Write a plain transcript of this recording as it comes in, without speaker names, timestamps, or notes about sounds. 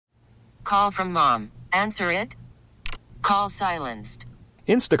Call from mom. Answer it. Call silenced.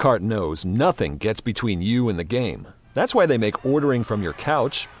 Instacart knows nothing gets between you and the game. That's why they make ordering from your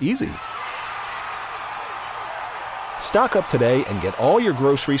couch easy. Stock up today and get all your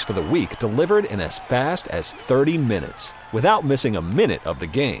groceries for the week delivered in as fast as 30 minutes without missing a minute of the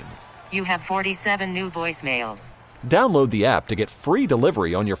game. You have 47 new voicemails. Download the app to get free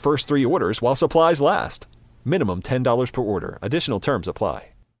delivery on your first 3 orders while supplies last. Minimum $10 per order. Additional terms apply.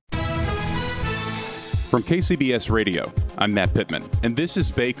 From KCBS Radio, I'm Matt Pittman, and this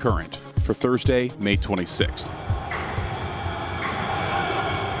is Bay Current for Thursday, May 26th.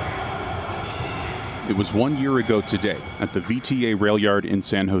 It was 1 year ago today at the VTA rail yard in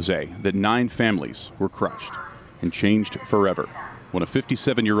San Jose that 9 families were crushed and changed forever when a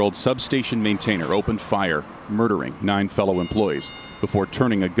 57-year-old substation maintainer opened fire, murdering 9 fellow employees before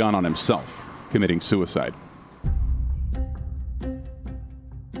turning a gun on himself, committing suicide.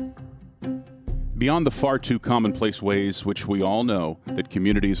 Beyond the far too commonplace ways which we all know that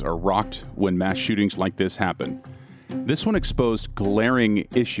communities are rocked when mass shootings like this happen, this one exposed glaring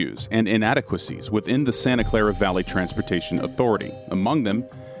issues and inadequacies within the Santa Clara Valley Transportation Authority. Among them,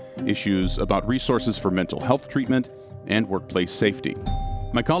 issues about resources for mental health treatment and workplace safety.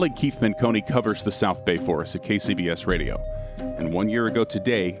 My colleague Keith Menconi covers the South Bay for us at KCBS Radio. And 1 year ago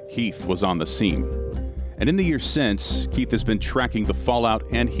today, Keith was on the scene. And in the years since, Keith has been tracking the fallout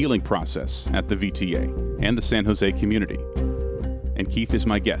and healing process at the VTA and the San Jose community. And Keith is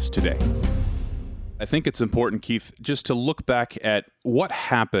my guest today. I think it's important, Keith, just to look back at what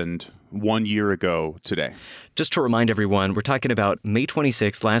happened 1 year ago today. Just to remind everyone, we're talking about May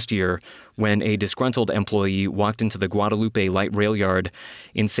 26th last year when a disgruntled employee walked into the Guadalupe Light Rail Yard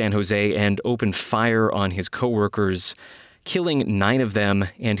in San Jose and opened fire on his coworkers, killing 9 of them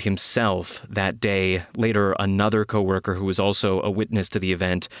and himself that day. Later, another coworker who was also a witness to the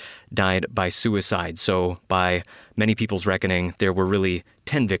event died by suicide. So by many people's reckoning, there were really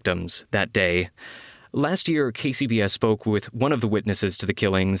 10 victims that day. Last year, KCBS spoke with one of the witnesses to the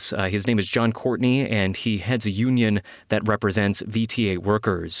killings. His name is John Courtney, and he heads a union that represents VTA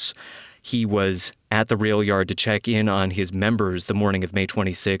workers. He was at the rail yard to check in on his members the morning of May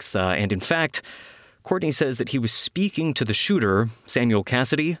 26th. And in fact, Courtney says that he was speaking to the shooter, Samuel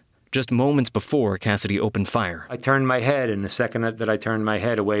Cassidy, just moments before Cassidy opened fire. I turned my head, and the second that I turned my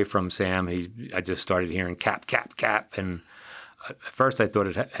head away from Sam, I just started hearing cap, cap, cap. And at first I thought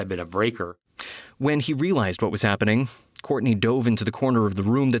it had been a breaker. When he realized what was happening, Courtney dove into the corner of the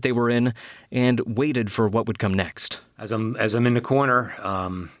room that they were in and waited for what would come next. As I'm in the corner,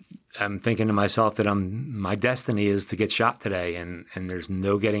 I'm thinking to myself that my destiny is to get shot today, and there's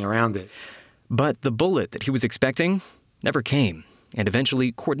no getting around it. But the bullet that he was expecting never came, and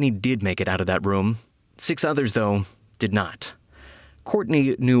eventually Courtney did make it out of that room. 6 others, though, did not.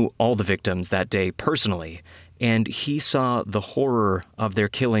 Courtney knew all the victims that day personally, and he saw the horror of their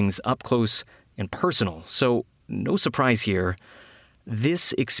killings up close and personal. So no surprise here.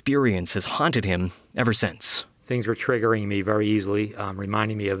 This experience has haunted him ever since. Things were triggering me very easily,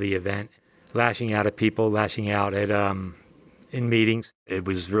 reminding me of the event, lashing out at people, lashing out at in meetings. It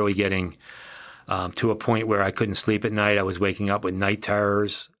was really getting to a point where I couldn't sleep at night. I was waking up with night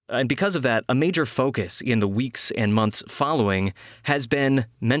terrors. And because of that, a major focus in the weeks and months following has been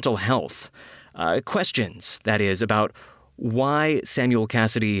mental health. Questions, that is, about why Samuel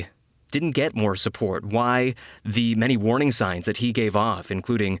Cassidy didn't get more support, why the many warning signs that he gave off,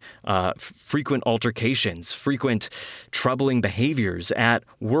 including frequent altercations, frequent troubling behaviors at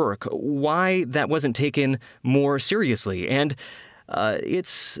work, why that wasn't taken more seriously. And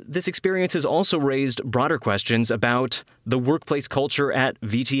this experience has also raised broader questions about the workplace culture at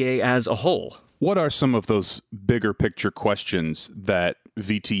VTA as a whole. What are some of those bigger picture questions that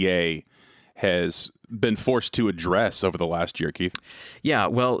VTA has been forced to address over the last year, Keith? Yeah,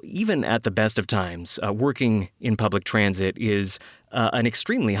 well, even at the best of times, working in public transit is an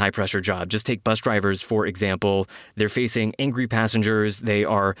extremely high-pressure job. Just take bus drivers, for example. They're facing angry passengers. They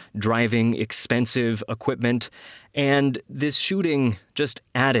are driving expensive equipment. And this shooting just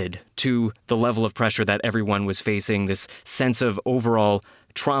added to the level of pressure that everyone was facing, this sense of overall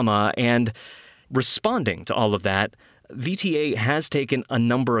trauma. And responding to all of that, VTA has taken a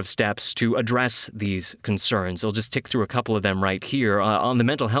number of steps to address these concerns. I'll just tick through a couple of them right here. On the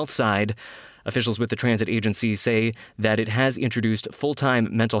mental health side, officials with the transit agency say that it has introduced full-time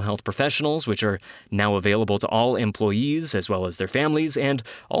mental health professionals, which are now available to all employees as well as their families, and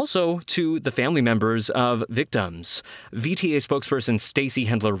also to the family members of victims. VTA spokesperson Stacey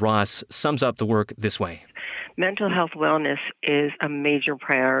Hendler-Ross sums up the work this way. Mental health wellness is a major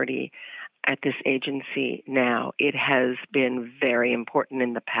priority. at this agency now. It has been very important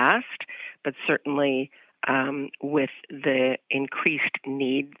in the past, but certainly with the increased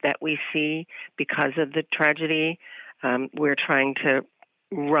need that we see because of the tragedy, we're trying to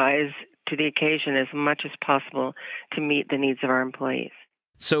rise to the occasion as much as possible to meet the needs of our employees.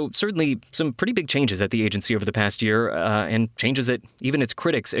 So certainly some pretty big changes at the agency over the past year, and changes that even its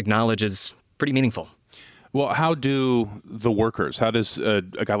critics acknowledge as pretty meaningful. Well, how do the workers, how does a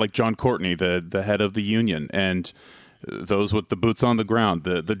guy like John Courtney, the head of the union, and those with the boots on the ground,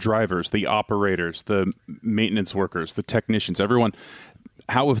 the drivers, the operators, the maintenance workers, the technicians, everyone,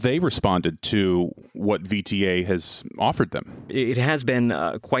 how have they responded to what VTA has offered them? It has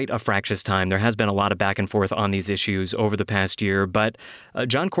been quite a fractious time. There has been a lot of back and forth on these issues over the past year, but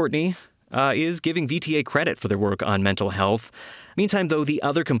John Courtney is giving VTA credit for their work on mental health. Meantime, though, the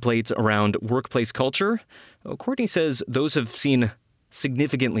other complaints around workplace culture, Courtney says those have seen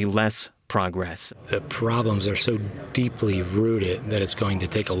significantly less progress. The problems are so deeply rooted that it's going to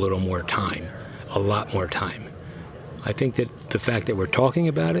take a little more time, a lot more time. I think that the fact that we're talking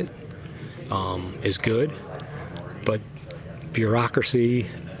about it is good, but bureaucracy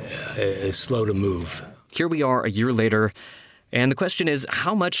is slow to move. Here we are a year later, and the question is,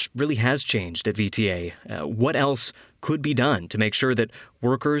 how much really has changed at VTA? What else could be done to make sure that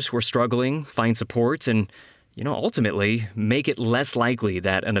workers who are struggling find supports and, ultimately make it less likely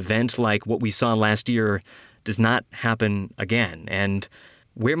that an event like what we saw last year does not happen again? And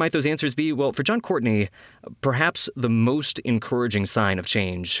where might those answers be? Well, for John Courtney, perhaps the most encouraging sign of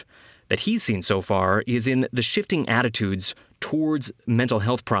change that he's seen so far is in the shifting attitudes towards mental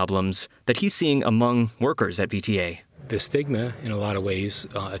health problems that he's seeing among workers at VTA. The stigma, in a lot of ways,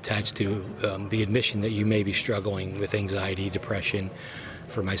 attached to the admission that you may be struggling with anxiety, depression,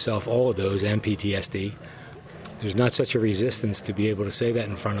 for myself, all of those, and PTSD. There's not such a resistance to be able to say that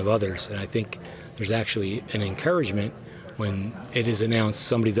in front of others, and I think there's actually an encouragement when it is announced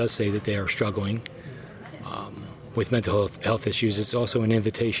somebody does say that they are struggling with mental health issues. It's also an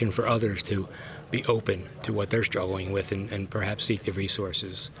invitation for others to be open to what they're struggling with and perhaps seek the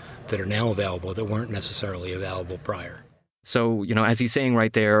resources that are now available that weren't necessarily available prior. So, as he's saying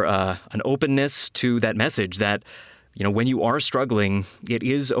right there, an openness to that message that, when you are struggling, it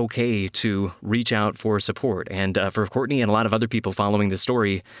is okay to reach out for support. And for Courtney and a lot of other people following this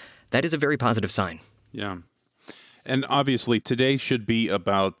story, that is a very positive sign. Yeah. And obviously today should be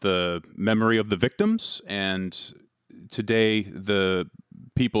about the memory of the victims, and today the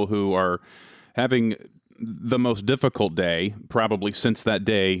people who are having the most difficult day, probably since that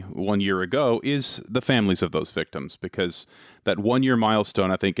day 1 year ago, is the families of those victims, because that 1 year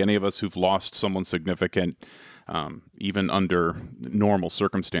milestone, I think any of us who've lost someone significant, even under normal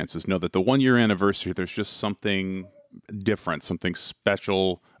circumstances, know that the 1 year anniversary, there's just something different, something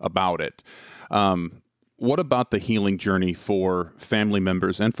special about it. What about the healing journey for family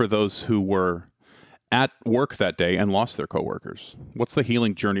members and for those who were at work that day and lost their coworkers? What's the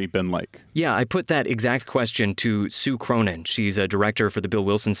healing journey been like? Yeah, I put that exact question to Sue Cronin. She's a director for the Bill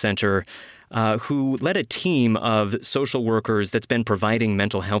Wilson Center, who led a team of social workers that's been providing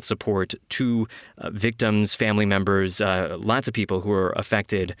mental health support to victims, family members, lots of people who are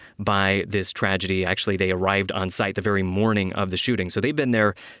affected by this tragedy. Actually, they arrived on site the very morning of the shooting. So they've been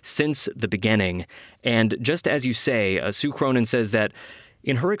there since the beginning. And just as you say, Sue Cronin says that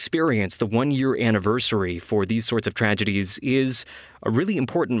in her experience, the 1 year anniversary for these sorts of tragedies is a really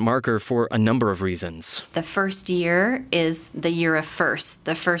important marker for a number of reasons. The first year is the year of first,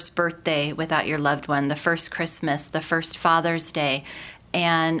 the first birthday without your loved one, the first Christmas, the first Father's Day.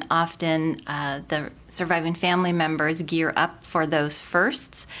 And often the surviving family members gear up for those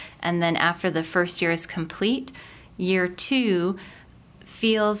firsts. And then after the first year is complete, year two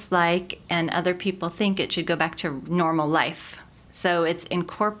feels like, and other people think it should go back to normal life. So it's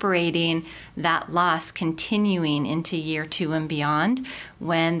incorporating that loss continuing into year two and beyond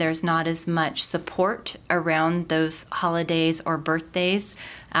when there's not as much support around those holidays or birthdays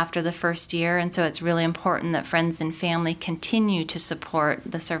after the first year. And so it's really important that friends and family continue to support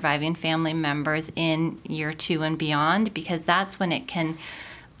the surviving family members in year two and beyond, because that's when it can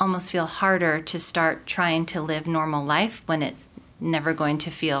almost feel harder to start trying to live normal life when it's never going to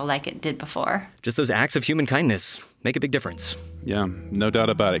feel like it did before. Just those acts of human kindness make a big difference. Yeah, no doubt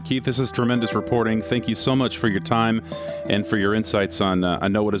about it. Keith, this is tremendous reporting. Thank you so much for your time and for your insights on, I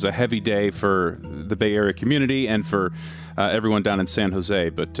know it is a heavy day for the Bay Area community and for everyone down in San Jose,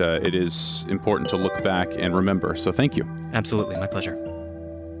 but it is important to look back and remember. So thank you. Absolutely. My pleasure.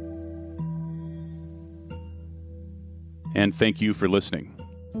 And thank you for listening.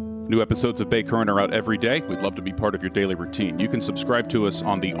 New episodes of Bay Current are out every day. We'd love to be part of your daily routine. You can subscribe to us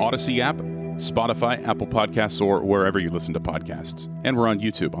on the Odyssey app, Spotify, Apple Podcasts, or wherever you listen to podcasts. And we're on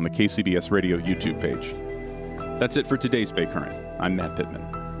YouTube on the KCBS Radio YouTube page. That's it for today's Bay Current. I'm Matt Pittman,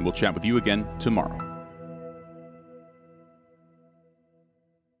 and we'll chat with you again tomorrow.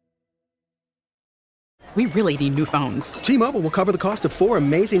 We really need new phones. T-Mobile will cover the cost of 4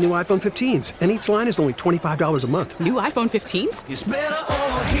 amazing new iPhone 15s, and each line is only $25 a month. New iPhone 15s? It's better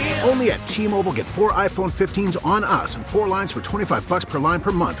over here. Only at T-Mobile, get 4 iPhone 15s on us and 4 lines for $25 per line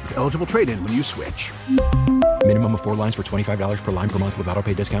per month with eligible trade-in when you switch. Minimum of 4 lines for $25 per line per month with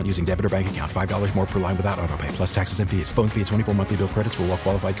autopay discount using debit or bank account. $5 more per line without autopay, plus taxes and fees. Phone fee at 24 monthly bill credits for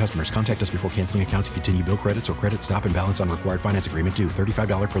well-qualified customers. Contact us before canceling account to continue bill credits or credit stop and balance on required finance agreement due.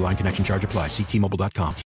 $35 per line connection charge applies. See T-Mobile.com.